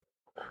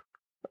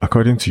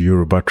According to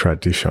Yoruba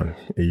tradition,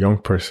 a young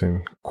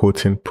person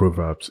quoting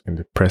proverbs in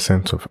the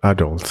presence of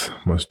adults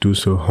must do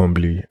so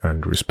humbly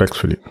and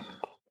respectfully.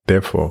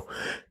 Therefore,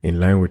 in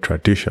line with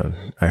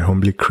tradition, I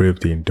humbly crave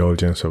the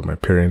indulgence of my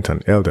parents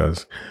and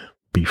elders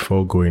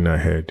before going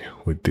ahead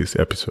with this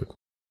episode.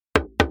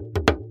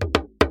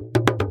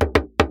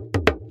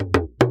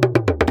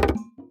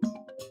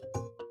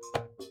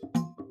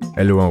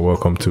 Hello and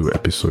welcome to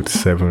episode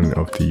 7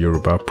 of the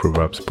Yoruba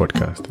Proverbs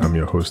podcast. I'm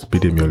your host,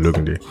 Bidemi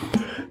Ologunde.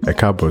 Ẹ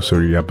káàbọ̀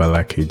sórí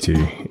abala keje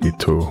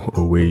ètò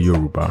òwe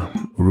Yorùbá,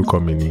 orúkọ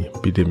mi ni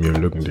Bidemi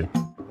Ologunde.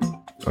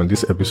 On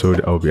this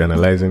episode, I'll be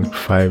analyzing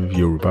 5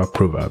 Yoruba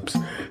proverbs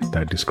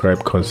that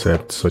describe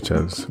concepts such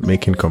as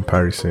making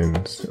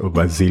comparisons,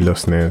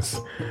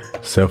 overzealousness,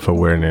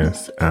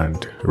 self-awareness,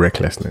 and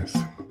recklessness.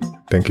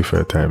 Thank you for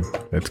your time.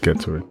 Let's get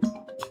to it.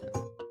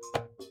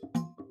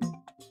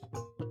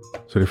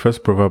 So the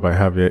first proverb I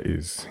have here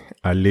is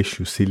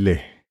Aleshu sile,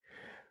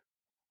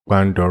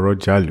 Pandoro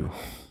jalu,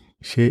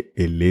 she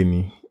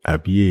eleni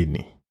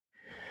abieni.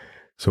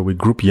 So we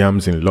group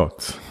yams in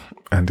lots,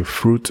 and the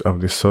fruit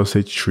of the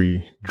sausage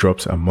tree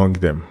drops among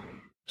them.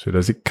 So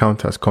does it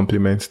count as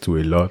compliments to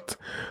a lot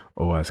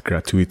or as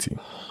gratuity?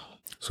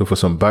 So for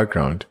some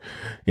background,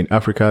 in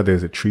Africa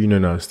there's a tree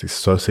known as the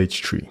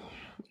sausage tree,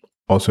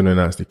 also known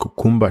as the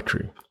cucumber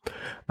tree.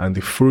 And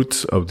the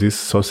fruits of this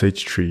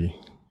sausage tree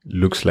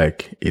looks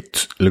like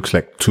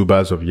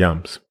tubers of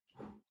yams.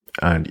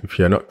 And if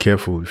you're not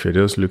careful, if you're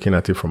just looking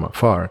at it from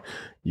afar,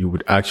 you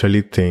would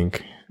actually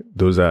think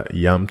those are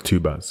yam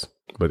tubers,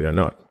 but they're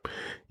not.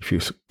 If you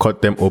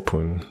cut them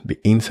open, the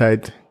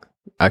inside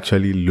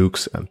actually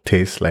looks and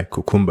tastes like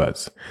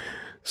cucumbers.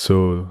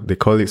 So they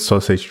call it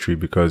sausage tree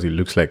because it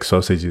looks like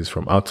sausages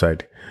from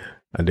outside.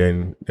 And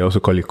then they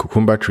also call it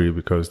cucumber tree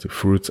because the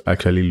fruits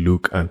actually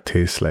look and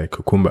taste like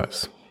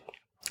cucumbers.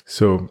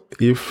 So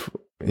if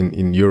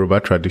in Yoruba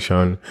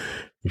tradition,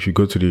 if you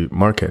go to the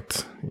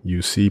market,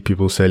 you see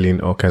people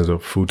selling all kinds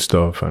of food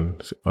stuff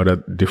and other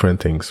different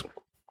things.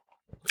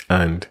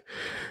 And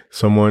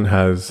someone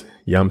has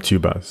yam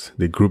tubers.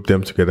 They group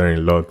them together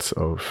in lots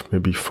of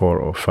maybe 4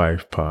 or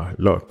 5 per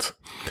lot.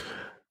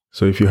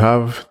 So if you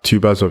have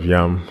tubers of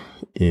yam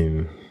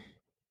in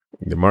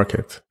the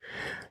market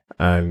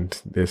and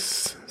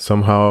there's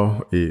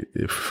somehow the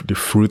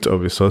fruit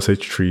of a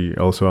sausage tree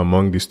also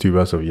among these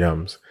tubers of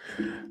yams,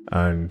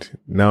 and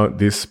now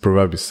this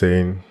proverb is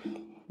saying,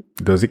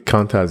 does it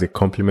count as a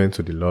compliment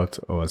to the lot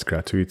or as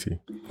gratuity?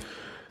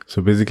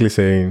 So basically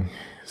saying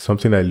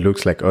something that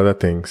looks like other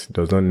things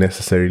does not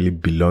necessarily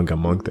belong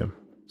among them.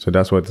 So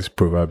that's what this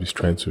proverb is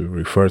trying to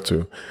refer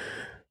to.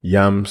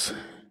 Yams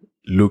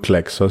look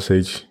like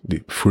sausage,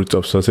 the fruits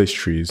of sausage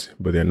trees,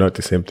 but they're not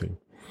the same thing.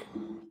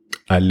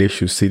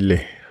 Aleshu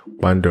sile,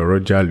 Pandoro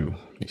jalu,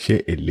 she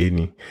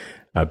eleni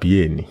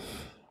abieni.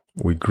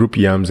 We group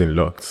yams in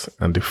lots,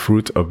 and the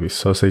fruit of a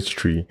sausage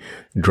tree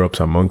drops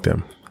among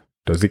them.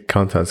 Does it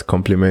count as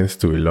compliments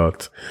to a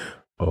lot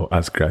or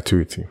as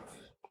gratuity?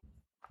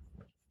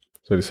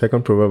 So the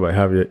second proverb I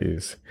have here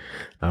is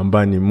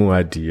Amba ni mu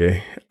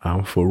adìẹ,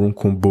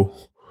 forunkumbo,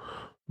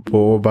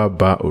 bọ́wọ́ bá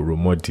bá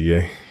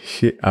òròmọdìẹ,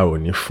 ṣé a ò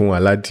ní fún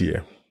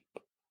aládìẹ?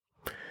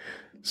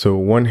 So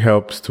one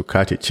helps to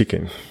catch a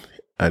chicken,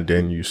 and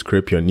then you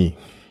scrape your knee.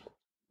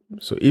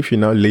 So if you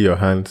now lay your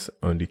hands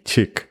on the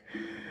chick,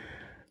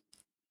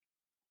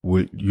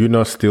 will you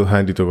not still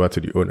hand it over to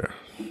the owner?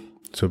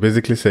 So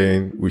basically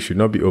saying we should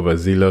not be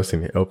overzealous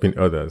in helping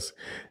others,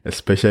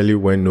 especially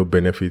when no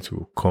benefit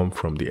will come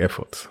from the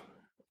effort.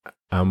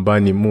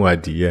 Amba ni mu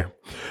adìẹ,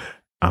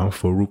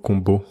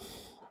 forunkumbo,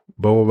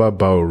 bọ́wọ́ bá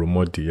bá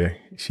òròmọdìẹ,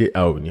 ṣé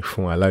a ò ní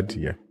fún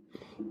aládìẹ?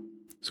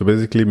 So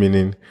basically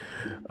meaning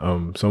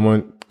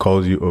someone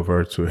calls you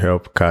over to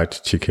help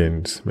catch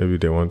chickens. Maybe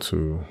they want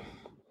to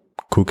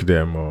cook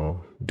them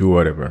or do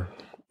whatever.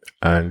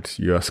 And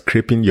you are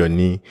scraping your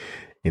knee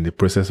in the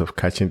process of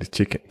catching the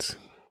chickens.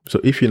 So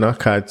if you now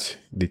catch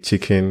the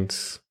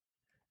chicks,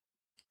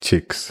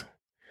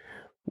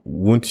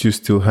 won't you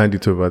still hand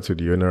it over to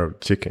the owner of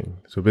the chicken?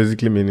 So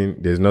basically meaning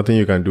there's nothing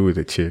you can do with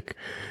the chick.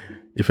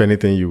 If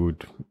anything, you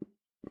would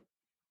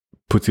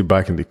put it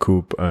back in the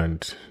coop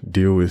and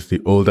deal with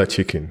the older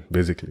chicken,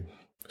 basically.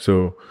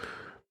 So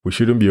we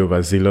shouldn't be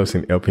overzealous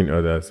in helping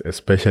others,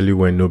 especially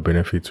when no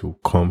benefit will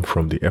come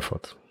from the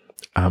effort.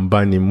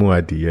 Amba ni mu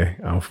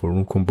adìẹ,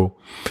 forunkumbo,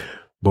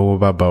 bọ́wọ́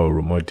bá bá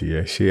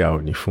òròmọdìẹ, ṣé a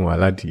ò ní fún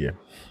aládìẹ?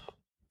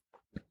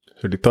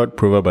 So the third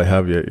proverb I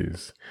have here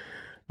is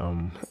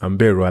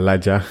Àǹbẹ̀rù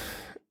alájá,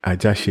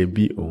 ajá ṣe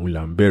bí òun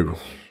là ń bẹ̀rù.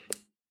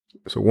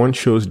 So one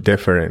shows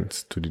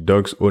deference to the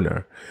dog's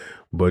owner,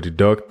 but the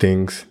dog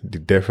thinks the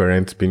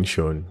deference being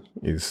shown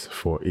is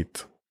for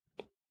it.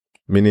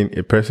 Meaning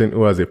a person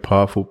who has a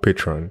powerful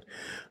patron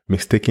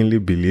mistakenly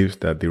believes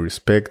that the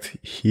respect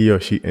he or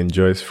she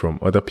enjoys from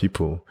other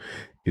people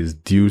is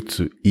due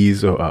to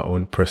his or her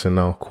own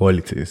personal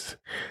qualities,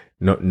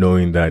 not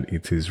knowing that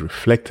it is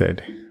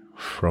reflected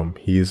from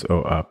his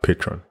or her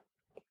patron.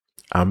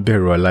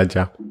 Àǹbẹ̀rù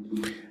alájá,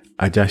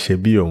 ajá ṣe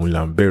bí òun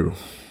là ń bẹ̀rù.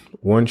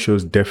 One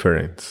shows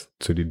deference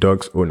to the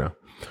dog's owner,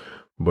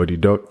 but the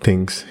dog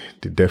thinks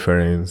the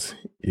deference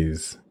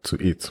is to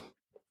it.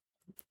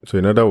 So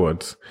in other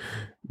words,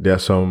 there are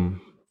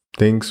some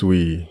things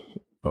we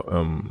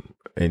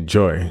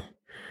enjoy,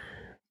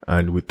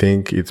 and we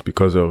think it's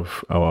because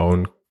of our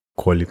own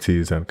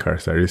qualities and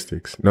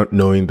characteristics, not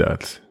knowing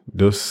that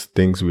those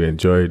things we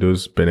enjoy,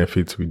 those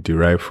benefits we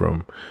derive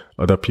from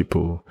other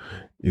people,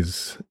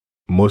 is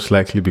most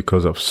likely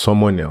because of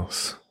someone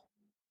else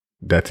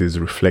that is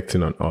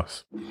reflecting on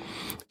us.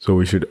 So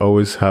we should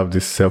always have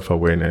this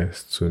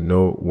self-awareness to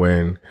know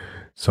when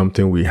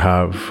something we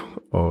have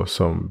or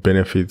some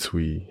benefits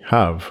we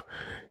have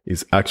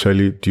is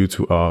actually due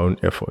to our own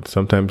effort.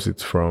 Sometimes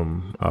it's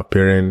from our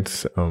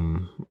parents'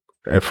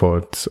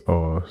 efforts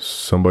or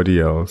somebody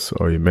else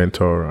or a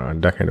mentor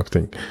and that kind of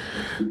thing.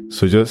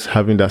 So just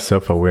having that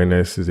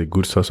self-awareness is a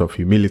good source of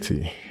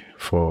humility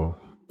for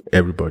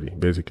everybody,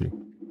 basically.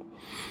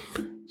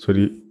 So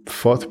the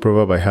fourth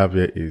proverb I have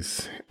here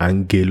is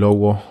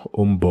lówó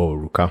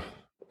òrùka.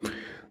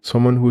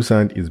 Someone whose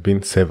hand is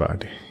being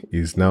severed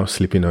is now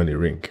sleeping on a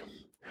ring.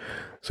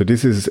 So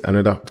this is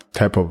another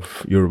type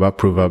of Yoruba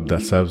proverb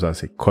that serves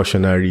as a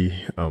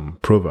cautionary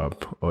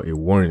proverb or a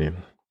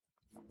warning.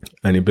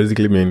 And it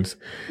basically means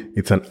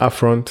it's an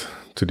affront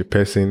to the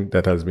person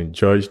that has been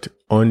judged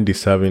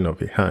undeserving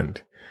of a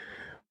hand,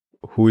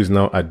 who is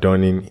now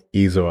adorning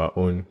his or her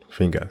own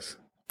fingers.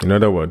 In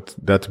other words,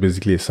 that's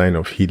basically a sign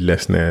of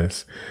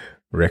heedlessness,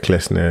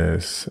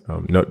 recklessness,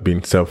 not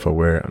being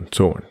self-aware, and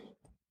so on.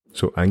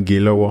 So,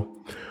 lówó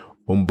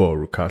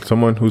òrùka,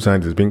 someone whose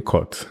hand is being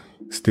cut,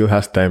 still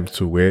has time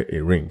to wear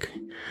a ring.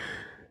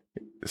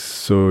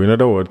 So, in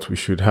other words, we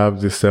should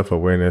have this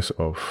self-awareness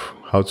of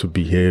how to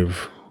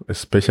behave,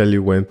 especially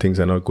when things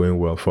are not going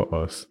well for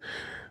us,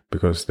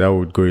 because that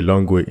would go a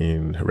long way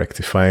in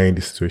rectifying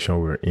the situation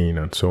we're in,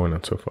 and so on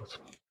and so forth.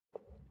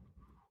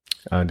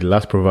 And the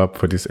last proverb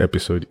for this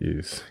episode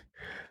is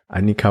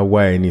Anika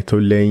wá ẹni tó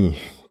lẹ́yìn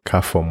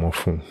ká fọmọ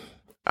fún,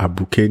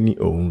 àbùké ní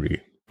òun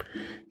rè,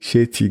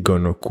 ṣé tí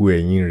gànà kú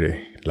ẹ̀yìn rẹ̀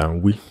là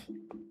ń wí.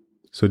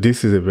 So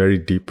this is a very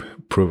deep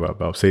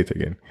proverb. I'll say it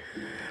again.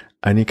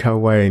 Anika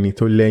wá ẹni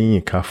tó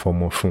lẹ́yìn ká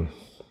fọmọ fún,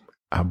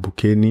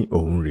 àbùké ní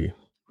òun rè,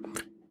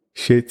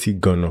 ṣé tí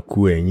gànà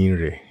kú ẹ̀yìn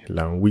rẹ̀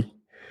là ń wí.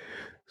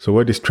 So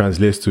what this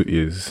translates to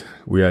is,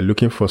 we are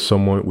looking for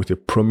someone with a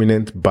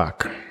prominent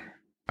back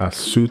as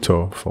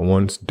suitor for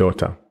one's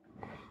daughter,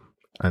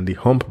 and the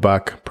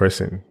humpback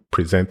person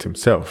presents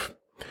himself.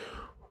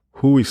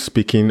 Who is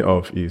speaking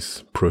of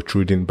his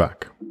protruding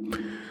back.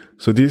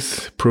 So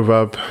this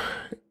proverb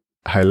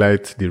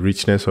highlights the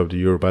richness of the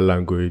Yoruba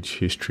language,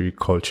 history,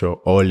 culture,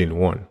 all in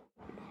one.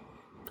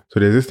 So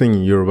there's this thing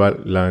in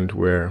Yoruba land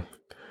where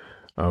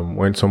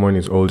when someone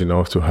is old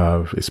enough to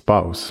have a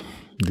spouse,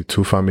 the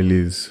two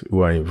families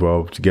who are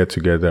involved get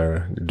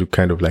together, do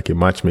kind of like a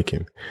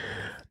matchmaking.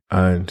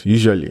 And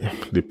usually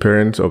the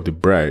parents of the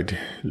bride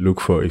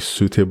look for a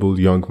suitable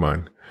young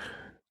man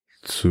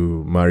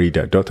to marry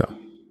their daughter.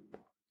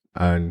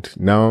 And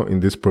now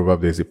in this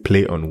proverb, there's a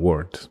play on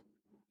words.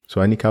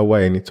 So Anika wá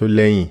ẹni tó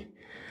lẹ́yìn,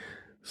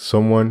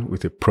 someone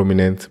with a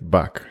prominent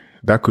back.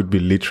 That could be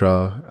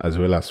literal as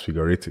well as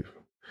figurative.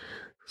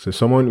 So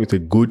someone with a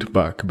good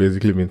back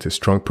basically means a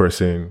strong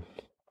person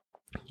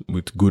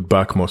with good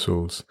back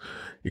muscles.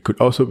 It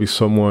could also be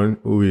someone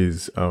who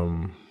is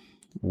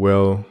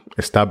well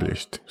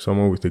established,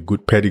 someone with a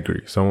good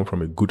pedigree, someone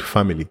from a good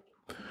family.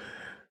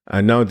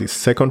 And now the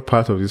second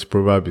part of this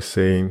proverb is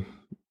saying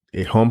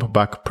a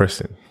humpback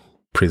person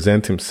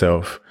presents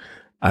himself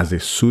as a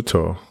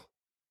suitor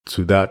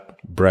to that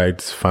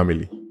bride's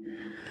family.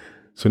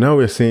 So now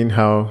we're seeing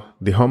how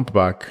the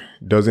humpback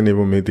doesn't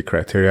even meet the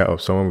criteria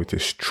of someone with a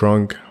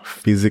strong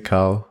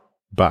physical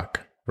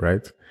back,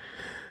 right?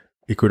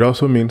 It could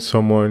also mean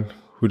someone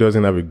who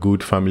doesn't have a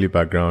good family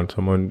background,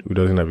 someone who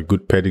doesn't have a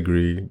good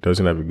pedigree,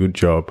 doesn't have a good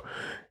job,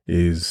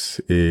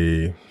 is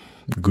a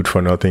good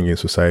for nothing in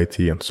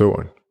society, and so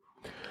on.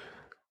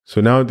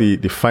 So now the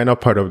final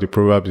part of the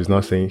proverb is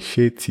now saying,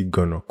 ṣé tí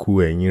gànà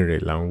kú ẹ̀yìn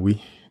rẹ̀ là ń wí,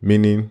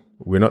 meaning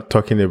we're not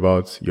talking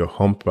about your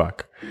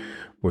humpback.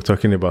 We're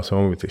talking about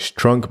someone with a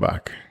strong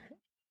back.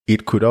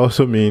 It could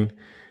also mean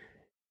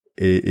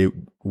a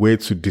way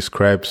to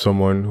describe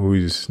someone who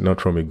is not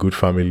from a good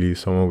family,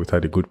 someone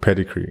without a good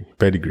pedigree.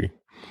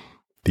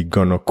 The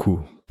gànà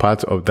kú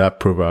part of that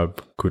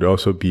proverb could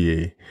also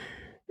be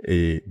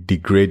a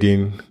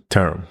degrading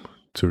term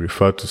to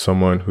refer to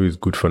someone who is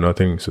good for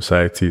nothing in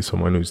society,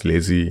 someone who is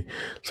lazy,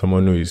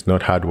 someone who is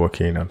not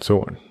hardworking, and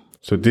so on.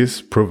 So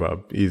this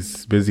proverb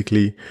is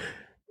basically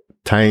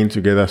tying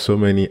together so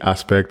many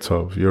aspects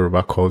of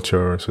Yoruba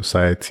culture,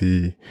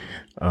 society,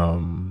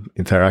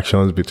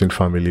 interactions between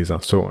families,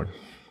 and so on.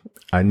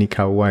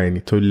 Anika wá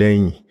ẹni tó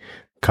lẹ́yìn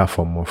ká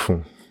fọmọ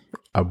fún,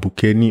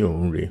 àbùké ní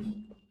òun rè,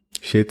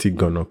 ṣé tí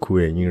gànà kú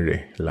ẹ̀yìn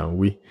rẹ̀ là ń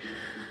wí.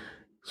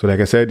 So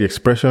like I said, the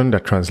expression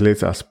that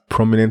translates as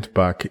prominent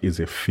back is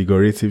a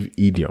figurative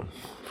idiom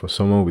for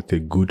someone with a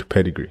good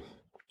pedigree.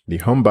 The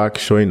humpback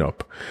showing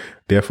up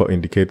therefore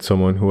indicates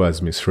someone who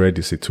has misread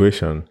the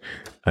situation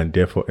and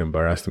therefore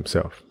embarrassed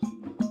himself.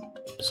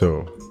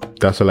 So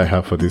that's all I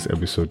have for this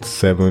episode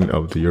 7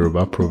 of the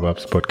Yoruba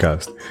Proverbs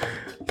podcast.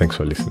 Thanks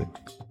for listening.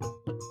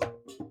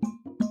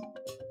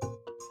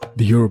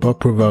 The Yoruba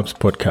Proverbs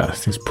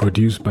podcast is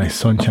produced by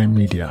Sunshine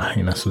Media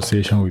in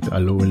association with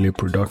Alowole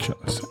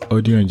Productions.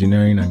 Audio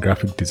engineering and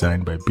graphic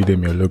design by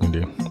Bidemi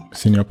Ologunde.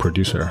 Senior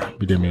producer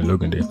Bidemi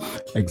Ologunde.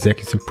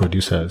 Executive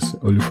producers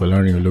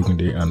Olufolarin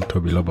Ologunde and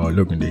Tobiloba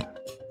Ologunde.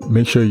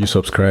 Make sure you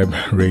subscribe,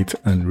 rate,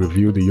 and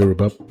review the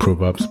Yoruba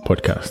Proverbs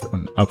podcast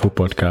on Apple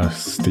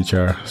Podcasts,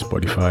 Stitcher,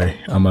 Spotify,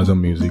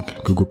 Amazon Music,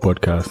 Google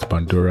Podcasts,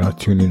 Pandora,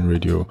 TuneIn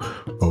Radio,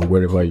 or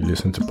wherever you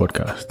listen to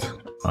podcasts.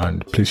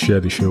 And please share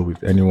the show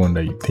with anyone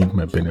that you think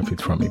might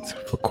benefit from it.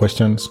 For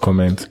questions,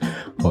 comments,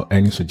 or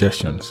any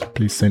suggestions,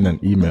 please send an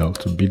email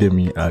to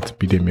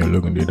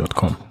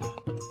bidemi@bidemiologunde.com.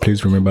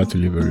 Please remember to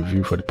leave a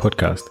review for the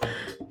podcast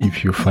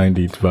if you find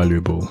it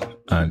valuable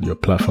and your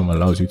platform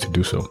allows you to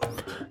do so.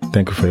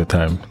 Thank you for your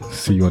time.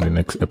 See you on the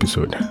next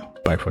episode.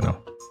 Bye for now.